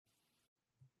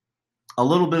a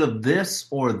little bit of this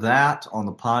or that on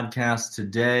the podcast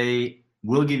today.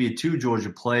 We'll give you two Georgia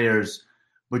players,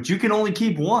 but you can only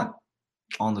keep one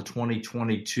on the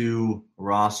 2022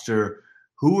 roster.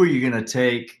 Who are you going to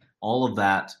take? All of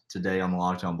that today on the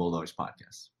Locked On Bulldogs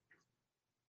podcast.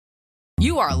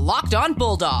 You are Locked On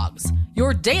Bulldogs,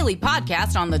 your daily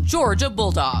podcast on the Georgia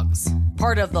Bulldogs.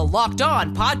 Part of the Locked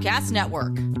On Podcast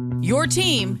Network, your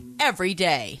team every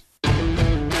day.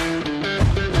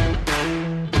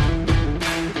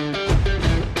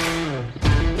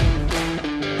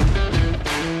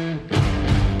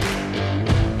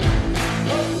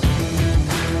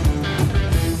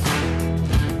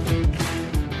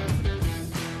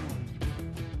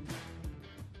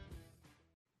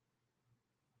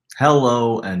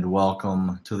 Hello and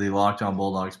welcome to the Locked On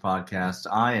Bulldogs podcast.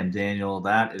 I am Daniel.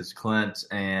 That is Clint,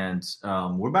 and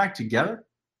we're back together.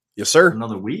 Yes, sir.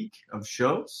 Another week of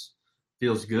shows.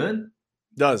 Feels good.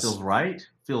 Does. Feels right.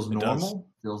 Feels It normal.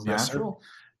 Feels Yes, natural.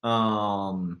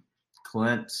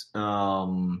 Clint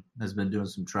has been doing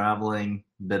some traveling,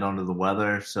 been under the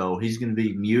weather, so he's going to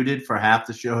be muted for half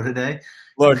the show today.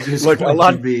 Look, a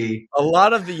lot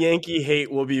of the Yankee hate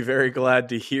will be very glad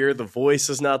to hear. The voice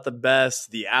is not the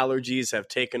best. The allergies have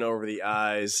taken over the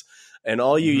eyes. And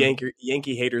all you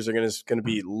Yankee haters are going to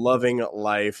be loving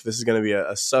life. This is going to be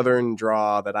a Southern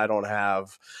draw that I don't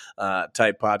have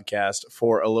type podcast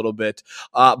for a little bit.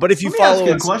 But if you follow Let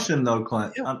me ask you a question, though,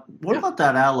 Clint. What about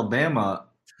that Alabama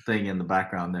thing in the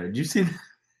background there? Did you see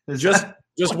that?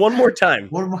 Just one more time.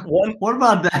 What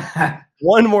about that?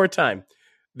 One more time.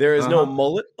 There is no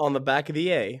mullet on the back of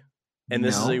the A, and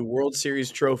this is a World Series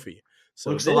trophy. So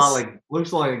looks a lot like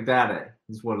that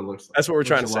is what it looks like. That's what we're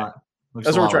trying to say.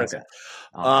 That's what we're trying to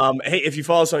say. Hey, if you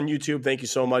follow us on YouTube, thank you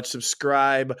so much.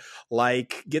 Subscribe,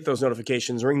 like, get those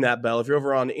notifications, ring that bell. If you're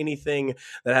over on anything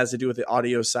that has to do with the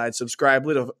audio side, subscribe,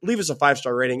 leave us a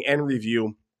 5-star rating and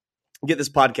review. Get this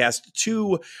podcast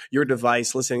to your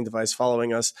listening device,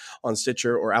 following us on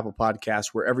Stitcher or Apple Podcasts,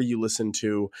 wherever you listen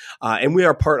to. And we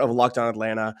are part of Locked On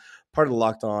Atlanta, part of the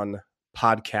Locked On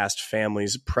podcast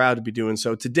families. Proud to be doing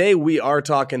so. Today, we are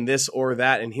talking this or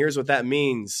that, and here's what that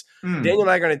means. Daniel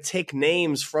and I are going to take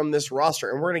names from this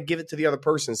roster, and we're going to give it to the other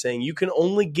person, saying you can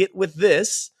only get with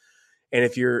this. And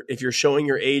if you're showing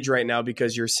your age right now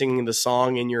because you're singing the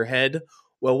song in your head,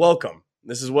 well, welcome.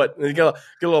 This is what get a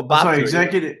little bop. Sorry,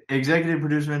 executive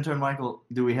producer intern Michael.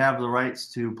 Do we have the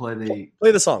rights to play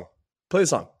the song? Play the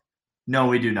song. No,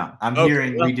 we do not.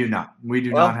 We do not. We do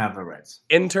not have the rights.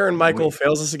 Intern Michael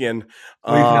fails us again.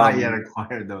 We've not yet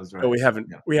acquired those rights. No, we haven't.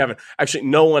 No. We haven't. Actually,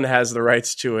 no one has the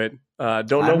rights to it. I'm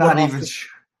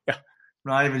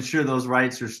not even sure those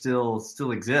rights are still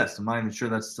exist. I'm not even sure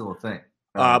that's still a thing.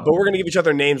 But we're going to give each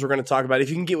other names. We're going to talk about if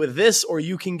you can get with this or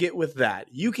you can get with that.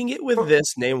 You can get with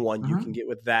this, name one. You can get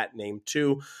with that, name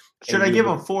two. Should I give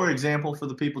a example for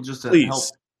the people just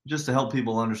to help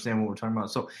people understand what we're talking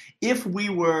about? So if we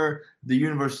were the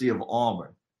University of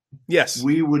Auburn, yes,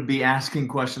 we would be asking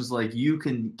questions like, you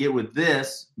can get with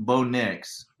this, Bo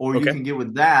Nix, or you can get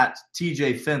with that,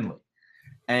 TJ Finley.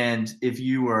 And if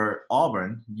you were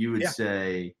Auburn, you would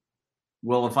say,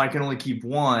 well, if I can only keep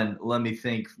one, let me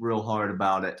think real hard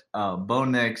about it. Bo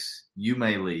Nix, you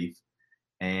may leave,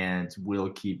 and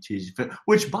we'll keep TJ Finley.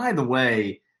 Which, by the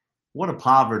way, what a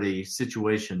poverty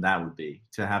situation that would be,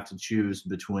 to have to choose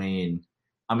between.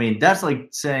 I mean, that's like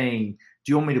saying,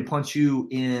 do you want me to punch you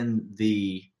in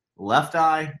the left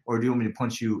eye or do you want me to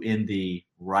punch you in the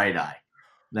right eye?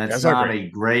 That's not a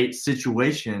great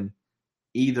situation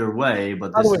either way.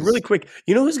 But by the way, really quick,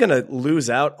 you know who's going to lose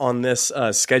out on this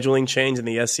scheduling change in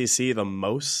the SEC the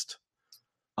most?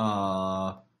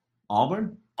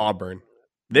 Auburn? Auburn.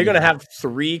 They're going to have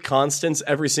 3 constants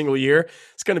every single year.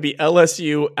 It's going to be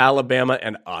LSU, Alabama,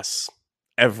 and us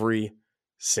every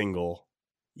single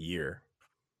year.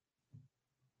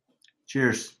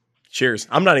 Cheers.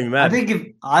 I'm not even mad.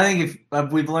 I think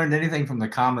if we've learned anything from the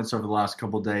comments over the last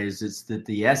couple of days, it's that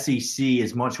the SEC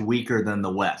is much weaker than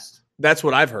the West. That's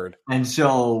what I've heard. And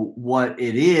so what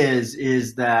it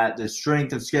is that the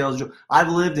strength of scales. I've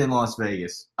lived in Las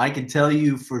Vegas. I can tell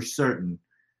you for certain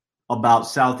about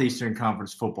Southeastern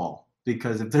Conference football,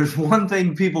 because if there's one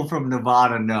thing people from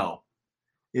Nevada know,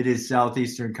 it is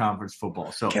Southeastern Conference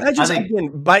football. So can I just Daniel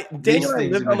and I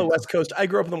lived on the West Coast. I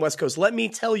grew up on the West Coast. Let me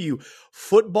tell you,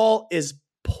 football is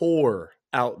poor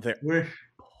out there. We're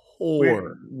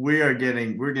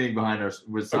getting behind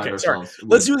ourselves.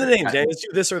 Let's do the names, Dan. Let's do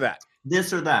this or that.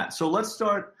 This or that. So let's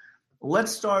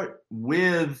start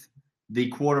with the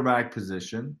quarterback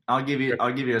position. I'll give you a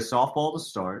softball to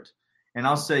start, and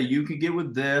I'll say you can get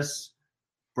with this,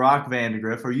 Brock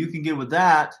Vandagriff, or you can get with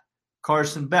that,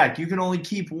 Carson Beck. You can only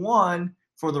keep one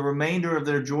for the remainder of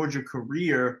their Georgia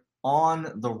career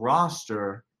on the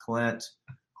roster, Clint,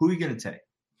 who are you going to take?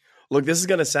 Look, this is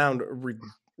going to sound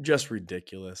just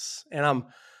ridiculous, and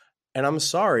I'm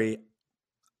sorry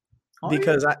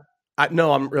because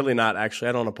no, I'm really not. Actually,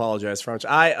 I don't apologize for much.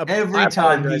 Every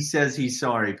time he says he's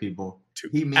sorry, people,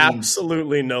 he means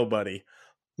absolutely nobody.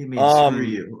 He means screw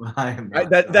you. I am not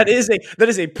that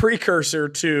is a precursor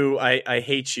to I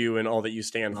hate you and all that you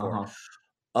stand for.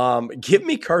 Give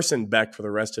me Carson Beck for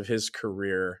the rest of his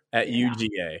career at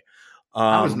UGA.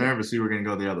 I was nervous you were going to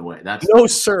go the other way. No,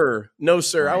 sir.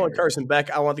 I want Carson Beck.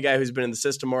 I want the guy who's been in the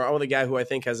system more. I want the guy who I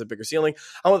think has a bigger ceiling.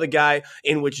 I want the guy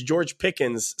in which George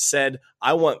Pickens said,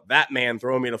 I want that man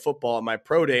throwing me the football at my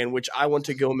pro day, in which I want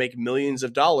to go make millions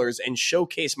of dollars and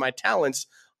showcase my talents.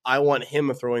 I want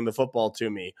him throwing the football to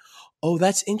me. Oh,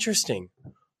 that's interesting.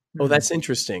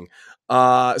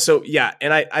 So, yeah,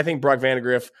 and I think Brock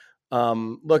Vandagriff,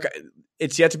 look,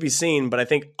 it's yet to be seen, but I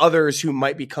think others who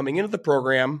might be coming into the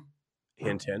program,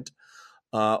 hint,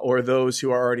 or those who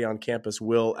are already on campus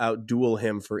will outduel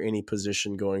him for any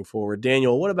position going forward.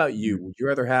 Daniel, what about you? Would you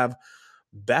rather have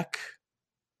Beck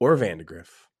or Vandagriff?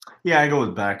 Yeah, I go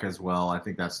with Beck as well. I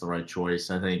think that's the right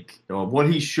choice. I think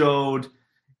what he showed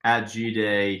at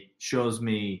G-Day shows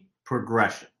me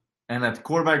progression. And at the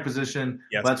quarterback position,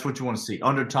 that's what you want to see.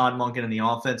 Under Todd Monken in the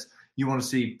offense, you want to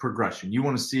see progression. You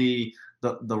want to see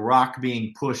the rock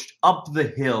being pushed up the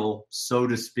hill, so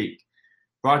to speak.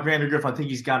 Brock Vandagriff, I think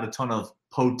he's got a ton of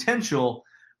potential,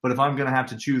 but if I'm going to have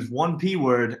to choose one P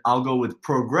word, I'll go with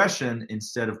progression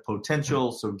instead of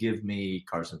potential. So give me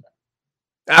Carson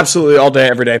Beck. Absolutely, all day,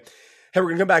 every day. Hey, we're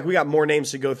going to come back. We got more names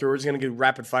to go through. We're just going to go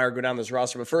rapid fire, go down this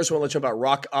roster. But first, I want to let you know about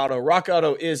Rock Auto. Rock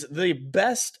Auto is the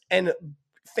best and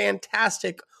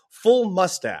fantastic full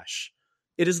mustache.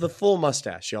 It is the full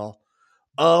mustache, y'all,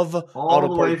 of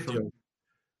auto parts.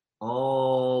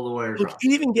 All the way across. Look,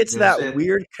 it even gets that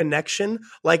weird connection.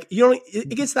 Like, it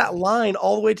gets that line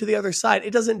all the way to the other side. It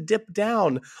doesn't dip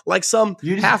down like some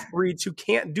half-breeds who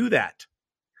can't do that.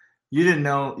 You didn't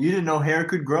know hair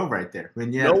could grow right there.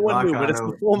 No one knew, but it's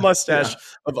the full mustache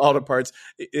of auto parts.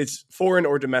 It's foreign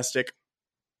or domestic.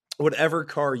 Whatever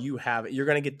car you have, you're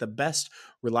going to get the best,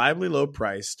 reliably low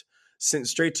priced, sent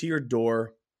straight to your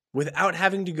door without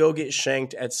having to go get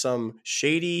shanked at some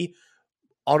shady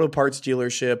auto parts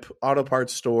dealership, auto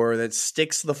parts store that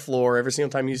sticks to the floor every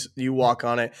single time you walk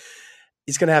on it.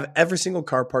 It's going to have every single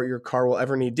car part your car will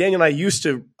ever need. Daniel and I used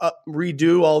to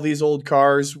redo all these old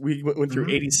cars. We went through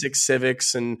 86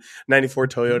 Civics and 94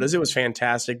 Toyotas. It was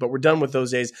fantastic, but we're done with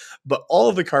those days. But all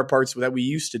of the car parts that we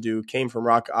used to do came from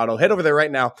Rock Auto. Head over there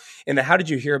right now in the How Did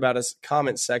You Hear About Us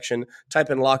comment section. Type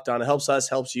in Locked On. It helps us,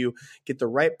 helps you get the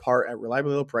right part at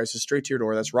reliably low prices straight to your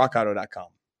door. That's rockauto.com.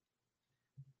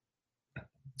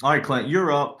 All right, Clint,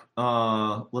 you're up.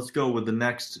 Let's go with the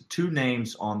next two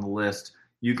names on the list.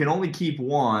 You can only keep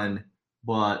one,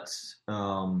 but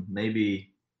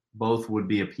maybe both would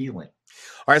be appealing.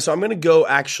 All right, so I'm going to go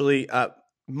actually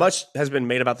much has been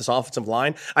made about this offensive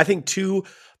line. I think two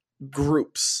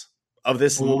groups of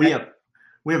this. Well, we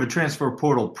have a transfer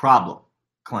portal problem,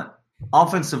 Clint.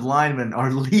 Offensive linemen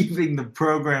are leaving the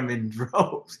program in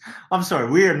droves. I'm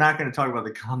sorry, we are not going to talk about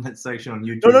the comment section on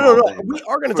YouTube. No. We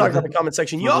are going to talk about the comment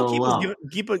section. Y'all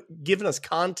keep giving us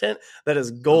content that is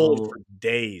gold for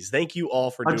days. Thank you all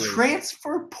for doing it. A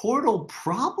transfer portal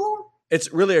problem?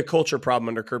 It's really a culture problem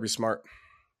under Kirby Smart.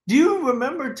 Do you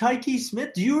remember Tyke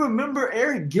Smith? Do you remember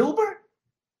Eric Gilbert?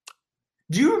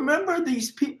 Do you remember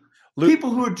these people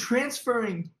who are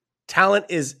transferring? Talent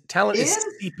is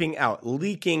seeping out,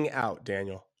 leaking out,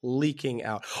 Daniel, leaking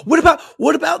out. What about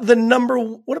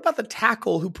the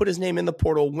tackle who put his name in the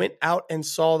portal, went out and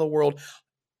saw the world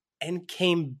and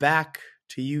came back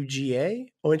to UGA?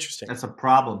 Oh, interesting. That's a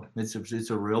problem. It's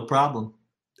a real problem.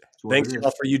 Thanks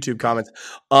all for YouTube comments.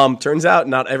 Turns out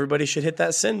not everybody should hit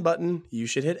that send button. You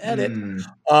should hit edit.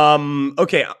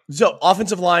 Okay. So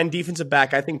offensive line, defensive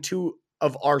back, I think two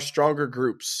of our stronger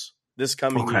groups this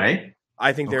coming year.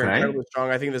 I think they're incredibly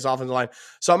strong. I think this offensive line.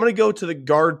 So I'm going to go to the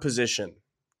guard position,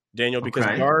 Daniel, because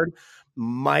guard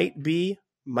might be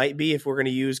if we're going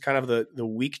to use kind of the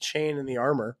weak chain in the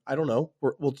armor. I don't know.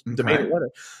 We'll debate it later.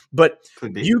 But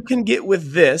you can get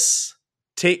with this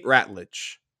Tate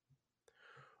Ratledge,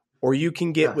 or you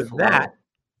can get with that.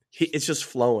 It's just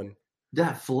flowing.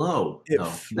 That flow. It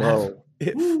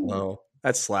flow.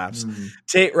 That slaps.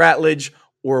 Tate Ratledge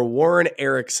or Warren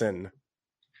Erickson.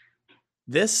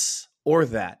 This or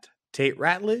that, Tate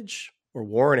Ratledge or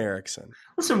Warren Erickson?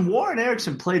 Listen, Warren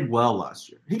Erickson played well last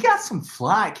year. He got some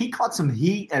flack. He caught some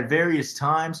heat at various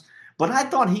times, but I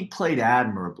thought he played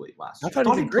admirably last year. I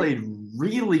thought he played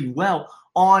really well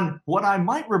on what I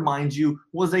might remind you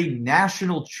was a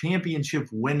national championship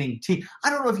winning team. I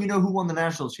don't know if you know who won the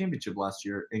national championship last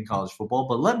year in college football,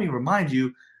 but let me remind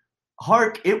you,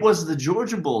 Hark, it was the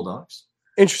Georgia Bulldogs.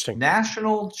 Interesting.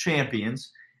 National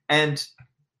champions, and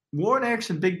Warren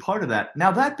Ericson, big part of that. Now,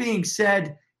 that being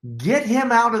said, get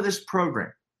him out of this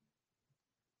program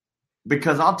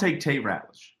because I'll take Tate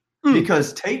Ratledge.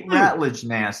 Because Tate Ratledge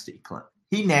nasty, Clint.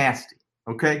 He nasty,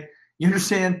 okay? You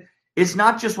understand? It's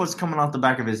not just what's coming off the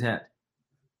back of his head.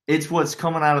 It's what's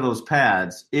coming out of those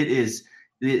pads. It is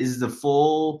the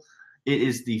full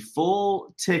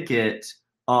ticket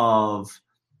of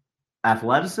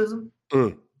athleticism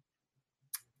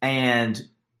and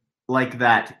like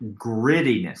that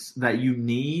grittiness that you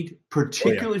need,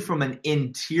 particularly from an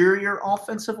interior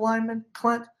offensive lineman,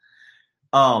 Clint.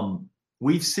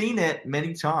 We've seen it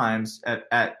many times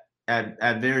at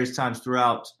various times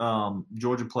throughout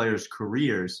Georgia players'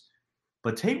 careers,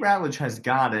 but Tate Ratledge has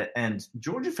got it, and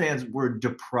Georgia fans were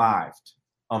deprived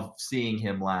of seeing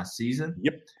him last season.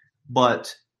 Yep.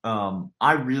 But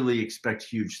I really expect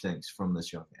huge things from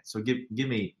this young man. So give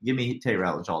me Tate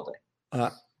Ratledge all day.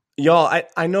 Y'all,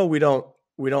 I know we don't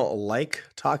like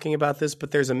talking about this, but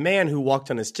there's a man who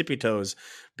walked on his tippy toes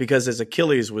because his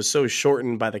Achilles was so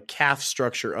shortened by the calf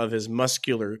structure of his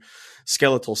muscular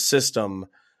skeletal system,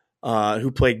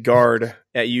 who played guard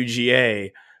at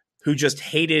UGA, who just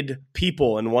hated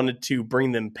people and wanted to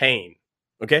bring them pain.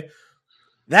 Okay?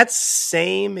 That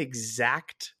same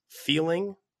exact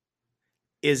feeling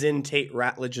is in Tate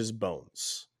Ratledge's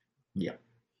bones. Yeah.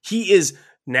 He is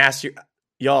nasty.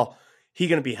 Y'all, he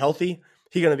going to be healthy.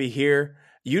 He going to be here.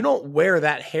 You don't wear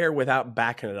that hair without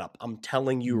backing it up. I'm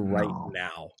telling you right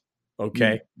now.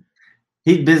 Okay?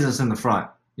 He business in the front.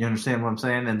 You understand what I'm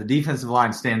saying? And the defensive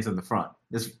line stands in the front.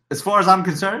 As far as I'm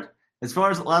concerned, as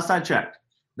far as last I checked,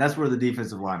 that's where the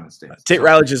defensive lineman stands. Tate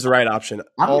Ratledge is the right option.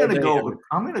 I'm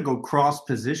gonna go cross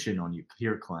position on you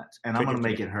here, Clint, and I'm gonna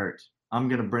make it hurt. I'm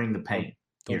gonna bring the pain.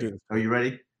 Don't do this. Are you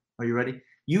ready?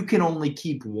 You can only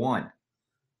keep one.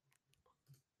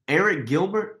 Eric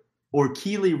Gilbert or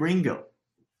Kelee Ringo.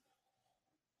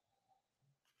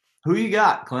 Who you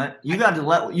got, Clint? You got to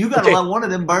let one of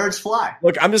them birds fly.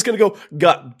 Look, I'm just gonna go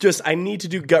gut. I need to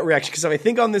do gut reaction because if I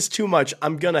think on this too much,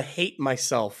 I'm gonna hate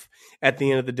myself at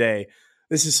the end of the day.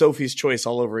 This is Sophie's choice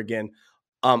all over again.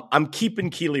 I'm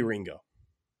keeping Kelee Ringo.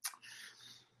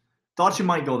 Thought you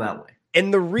might go that way.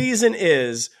 And the reason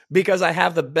is because I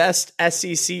have the best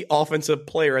SEC offensive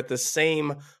player at the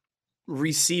same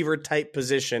receiver type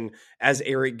position as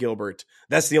Eric Gilbert.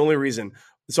 That's the only reason.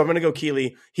 So I'm going to go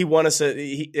Kelee. He won us.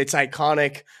 It's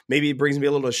iconic. Maybe it brings me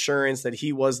a little assurance that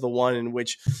he was the one in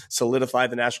which solidified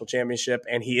the national championship,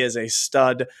 and he is a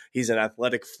stud. He's an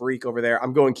athletic freak over there.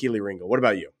 I'm going Kelee Ringo. What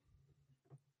about you?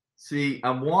 See,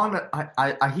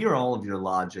 I hear all of your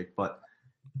logic, but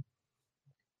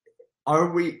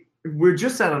we're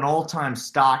just at an all-time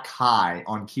stock high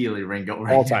on Kelee Ringo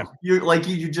right all time. Now. You're like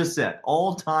you just said,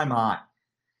 all-time high.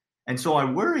 And so I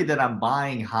worry that I'm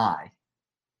buying high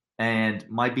and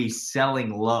might be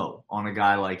selling low on a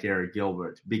guy like Eric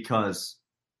Gilbert because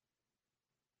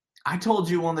I told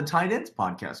you on the Tight Ends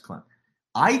podcast, Clint,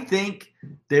 I think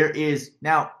there is –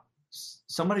 now,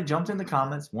 somebody jumped in the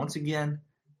comments once again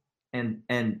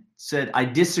and said, I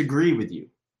disagree with you.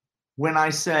 When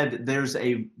I said there's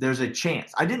a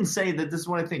chance. I didn't say that this is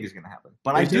what I think is going to happen.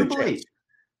 But I do believe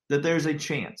that there's a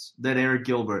chance that Eric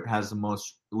Gilbert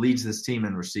leads this team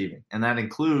in receiving. And that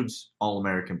includes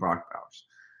All-American Brock Bowers.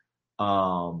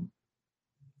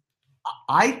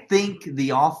 I think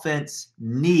the offense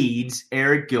needs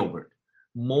Eric Gilbert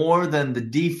more than the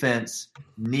defense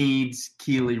needs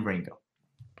Kelee Ringo.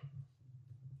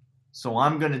 So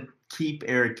I'm going to keep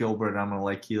Eric Gilbert, and I'm going to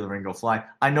let Kelee Ringo fly.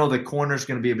 I know the corner is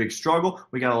going to be a big struggle.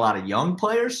 We got a lot of young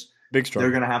players. Big struggle.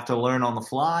 They're going to have to learn on the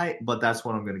fly, but that's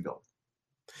what I'm going to go.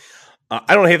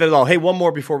 I don't hate that at all. Hey, one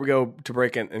more before we go to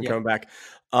break and come back.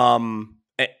 And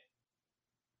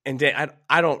Dan,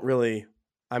 I don't really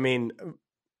 – I mean,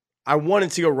 I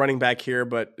wanted to go running back here,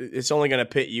 but it's only going to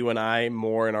pit you and I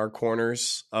more in our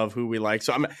corners of who we like.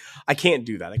 So I can't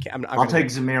do that. I'll take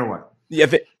Zamir White. Yeah,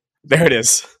 there it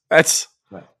is. That's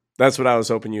what I was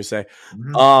hoping you say.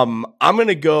 Mm-hmm. I'm going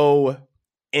to go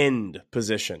end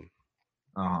position.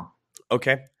 Uh-huh.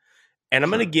 Okay. And I'm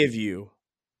going to give you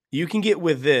can get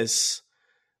with this.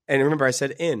 And remember, I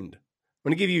said end. I'm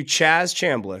going to give you Chaz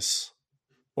Chambliss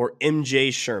or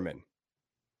MJ Sherman.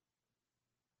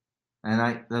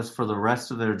 And that's for the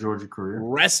rest of their Georgia career?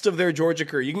 Rest of their Georgia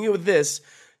career. You can get with this,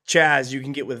 Chaz. You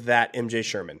can get with that, MJ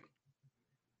Sherman.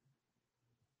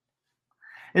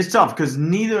 It's tough because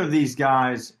neither of these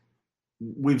guys,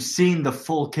 we've seen the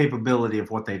full capability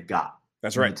of what they've got.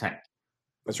 That's right.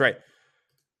 That's right.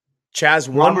 Chaz,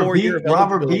 year.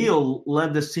 Robert Beal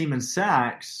led this team in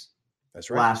sacks. That's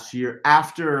right. Last year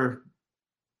after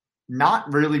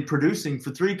not really producing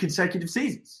for 3 consecutive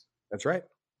seasons. That's right.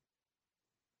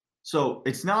 So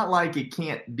it's not like it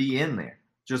can't be in there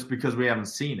just because we haven't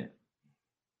seen it.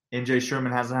 MJ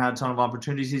Sherman hasn't had a ton of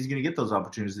opportunities. He's going to get those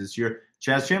opportunities this year.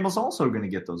 Chaz Campbell's also going to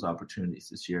get those opportunities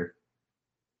this year.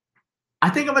 I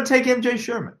think I'm going to take MJ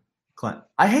Sherman, Clint.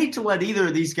 I hate to let either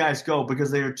of these guys go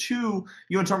because they are too –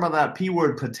 you want to talk about that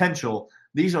P-word potential.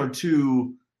 These are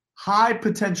 2 high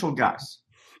potential guys.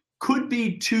 Could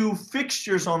be 2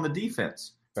 fixtures on the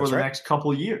defense for the next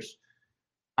couple of years.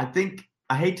 I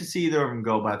hate to see either of them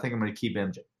go, but I think I'm going to keep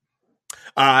MJ.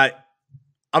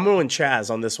 I'm going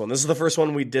Chaz on this one. This is the first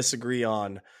one we disagree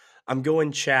on. I'm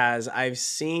going Chaz. I've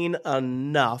seen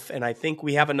enough, and I think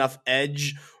we have enough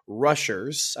edge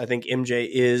rushers. I think MJ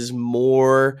is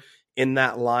more in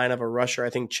that line of a rusher. I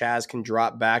think Chaz can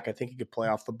drop back. I think he could play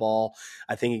off the ball.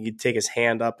 I think he could take his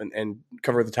hand up and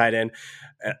cover the tight end.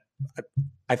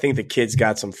 I think the kid's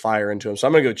got some fire into him. So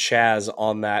I'm going to go Chaz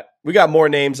on that. We got more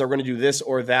names that we're going to do this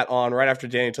or that on right after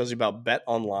Daniel tells you about Bet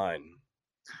Online.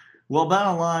 Well, Bet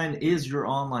Online is your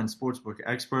online sportsbook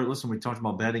expert. Listen, we talked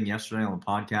about betting yesterday on the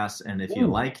podcast, and if you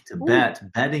like to Bet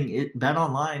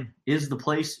Online is the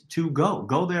place to go.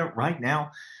 Go there right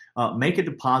now. Make a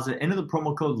deposit, enter the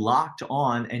promo code Locked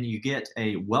On, and you get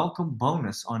a welcome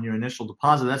bonus on your initial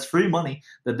deposit. That's free money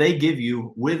that they give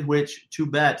you with which to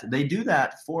bet. They do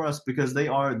that for us because they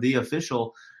are the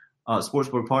official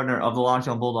sportsbook partner of the Locked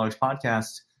On Bulldogs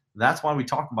podcast. That's why we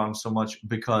talk about them so much,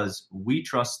 because we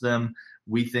trust them.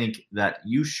 We think that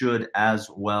you should as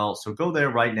well. So go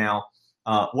there right now.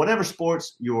 Whatever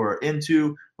sports you're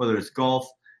into, whether it's golf,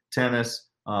 tennis,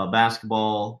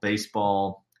 basketball,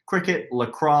 baseball, cricket,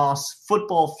 lacrosse,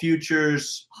 football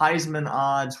futures, Heisman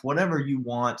odds, whatever you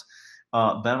want,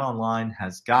 Bet Online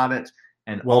has got it.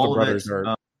 And all the brothers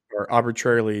are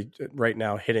arbitrarily right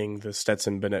now hitting the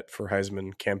Stetson Bennett for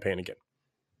Heisman campaign again.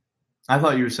 I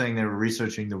thought you were saying they were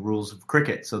researching the rules of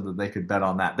cricket so that they could bet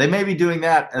on that. They may be doing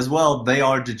that as well. They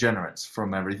are degenerates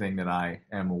from everything that I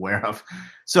am aware of.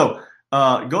 So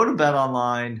go to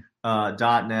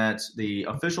betonline.net, the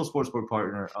official sportsbook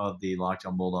partner of the Locked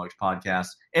On Bulldogs podcast.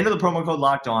 Enter the promo code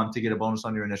Locked On to get a bonus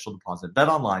on your initial deposit. Bet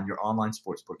Online, your online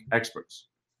sportsbook experts.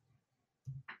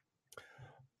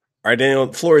 All right, Daniel,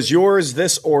 the floor is yours.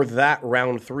 This or that,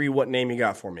 round 3. What name you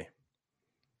got for me?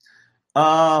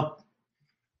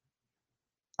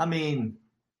 I mean,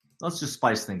 let's just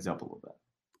spice things up a little bit.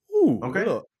 Ooh, okay.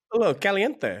 A little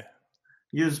caliente.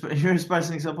 You're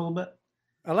spicing things up a little bit?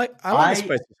 I like a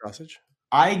spicy sausage.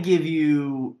 I give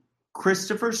you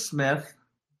Christopher Smith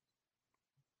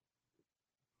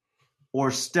or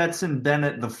Stetson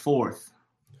Bennett IV.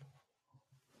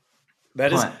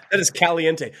 That is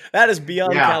caliente. That is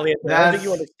beyond caliente. I don't think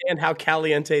you understand how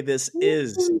caliente this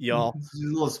is, y'all. A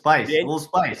little spice.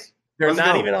 They're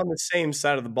not even on the same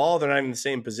side of the ball. They're not even in the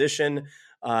same position.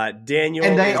 Daniel.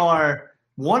 And they are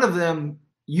 – one of them,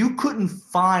 you couldn't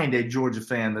find a Georgia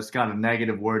fan that's got a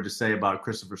negative word to say about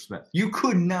Christopher Smith. You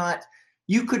could not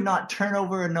turn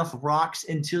over enough rocks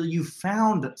until you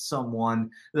found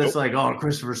someone that's like, oh,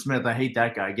 Christopher Smith, I hate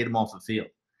that guy. Get him off the field.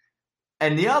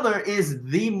 And the other is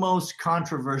the most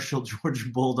controversial Georgia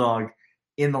Bulldog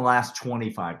in the last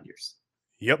 25 years.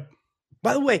 Yep.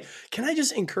 By the way, can I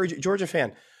just encourage you, Georgia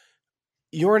fan –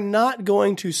 you're not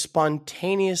going to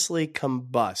spontaneously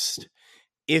combust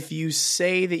if you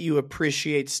say that you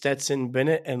appreciate Stetson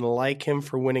Bennett and like him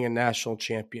for winning a national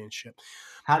championship.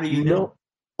 How do you know?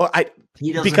 Well, I've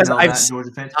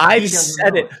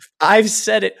said it. I've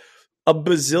said it a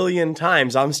bazillion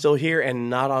times. I'm still here and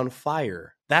not on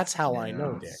fire. That's how I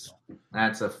know, Daniel.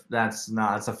 That's a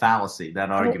fallacy,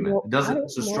 that argument.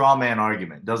 It's a straw man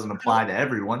argument. It doesn't apply to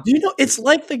everyone. You know, it's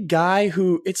like the guy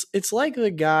who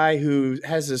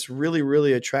has this really,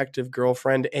 really attractive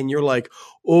girlfriend, and you're like,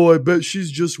 oh, I bet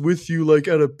she's just with you like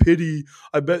out of pity.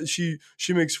 I bet she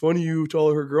makes fun of you to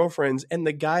all her girlfriends. And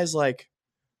the guy's like,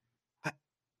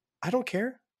 I don't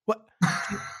care. What?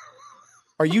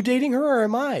 Are you dating her or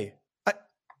am I?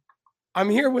 I'm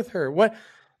here with her. What?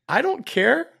 I don't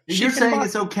care. You're saying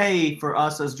it's okay for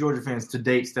us as Georgia fans to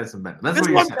date Stetson Bennett. That's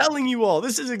what I'm telling you all.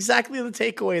 This is exactly the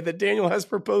takeaway that Daniel has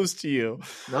proposed to you.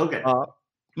 Okay.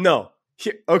 No.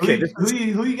 Okay.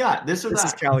 Who you got? This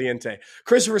is caliente.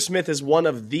 Christopher Smith is one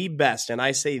of the best, and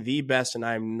I say the best, and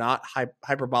I'm not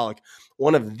hyperbolic,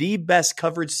 one of the best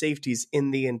coverage safeties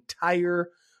in the entire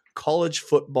college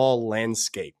football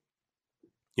landscape.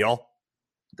 Y'all?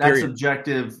 That's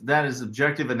objective. That is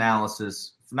objective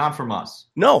analysis, not from us.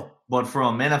 No. But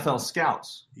from NFL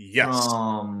scouts. Yes.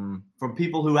 From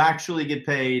people who actually get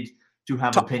paid to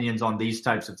have opinions on these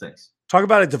types of things. Talk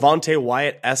about a Devontae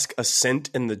Wyatt-esque ascent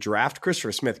in the draft.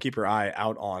 Christopher Smith, keep your eye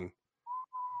out on.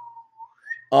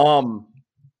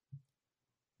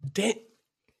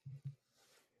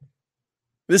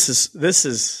 This is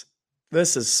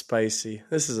spicy.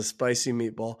 This is a spicy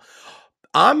meatball.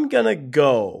 I'm gonna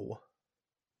go.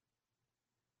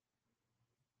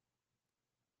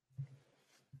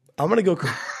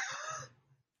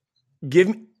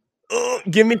 Give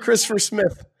me Christopher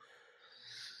Smith.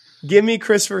 Give me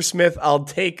Christopher Smith. I'll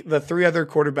take the 3 other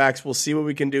quarterbacks. We'll see what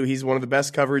we can do. He's one of the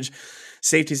best coverage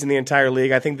safeties in the entire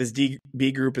league. I think this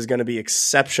DB group is going to be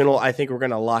exceptional. I think we're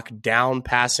going to lock down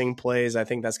passing plays. I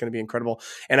think that's going to be incredible.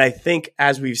 And I think,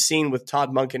 as we've seen with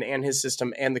Todd Monken and his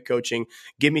system and the coaching,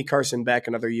 give me Carson Beck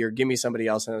another year. Give me somebody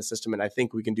else in the system, and I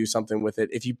think we can do something with it.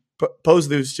 If you pose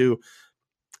those two,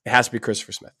 it has to be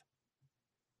Christopher Smith.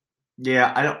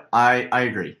 Yeah, I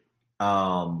agree.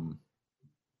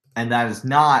 And that is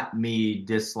not me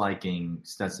disliking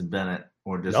Stetson Bennett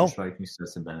or disrespecting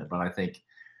Stetson Bennett, but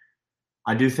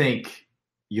I do think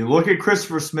you look at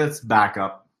Christopher Smith's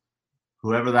backup,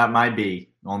 whoever that might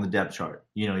be on the depth chart.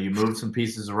 You move some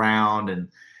pieces around and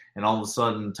all of a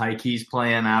sudden Tyke's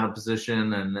playing out of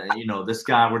position and, this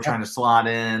guy we're trying to slot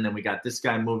in and we got this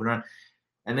guy moving around.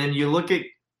 And then you look at,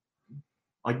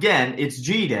 again, it's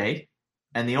G-Day,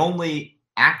 and the only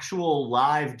actual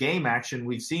live game action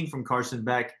we've seen from Carson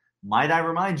Beck, might I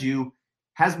remind you,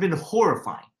 has been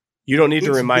horrifying. You don't need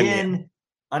to remind me. It's been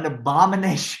an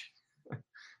abomination.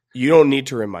 You don't need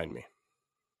to remind me.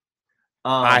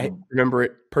 I remember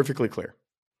it perfectly clear.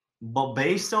 But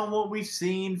based on what we've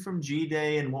seen from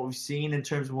G-Day and what we've seen in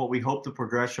terms of what we hope the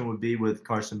progression would be with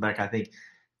Carson Beck, I think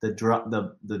the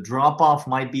drop-off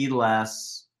might be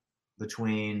less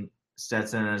between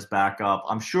Stetson and his backup.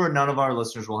 I'm sure none of our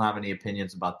listeners will have any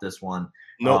opinions about this one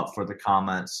for the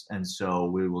comments, and so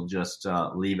we will just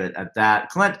leave it at that.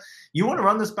 Clint, you want to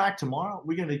run this back tomorrow?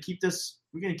 We're gonna keep this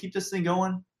thing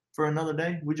going for another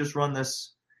day. We just run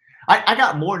this. I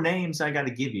got more names I got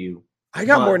to give you. I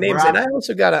got more names, and I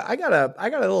also got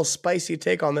a little spicy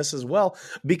take on this as well,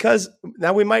 because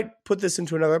now we might put this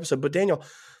into another episode. But Daniel,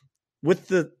 with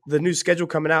the new schedule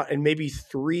coming out and maybe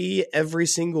 3 every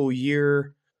single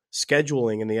year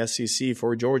scheduling in the SEC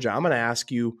for Georgia, I'm going to ask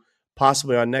you,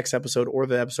 possibly on next episode or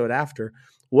the episode after,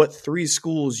 what 3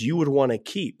 schools you would want to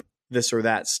keep this or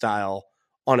that style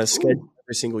on a schedule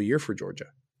every single year for Georgia.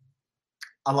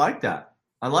 I like that.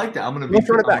 I'm going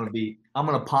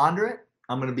to ponder it.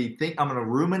 I'm going to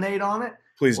ruminate on it.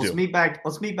 Please do. Let's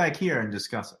meet back here and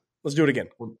discuss it. Let's do it again.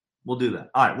 We'll do that.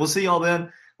 All right. We'll see y'all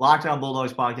then. Lockdown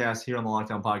Bulldogs podcast here on the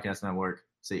Lockdown Podcast Network.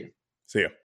 See you.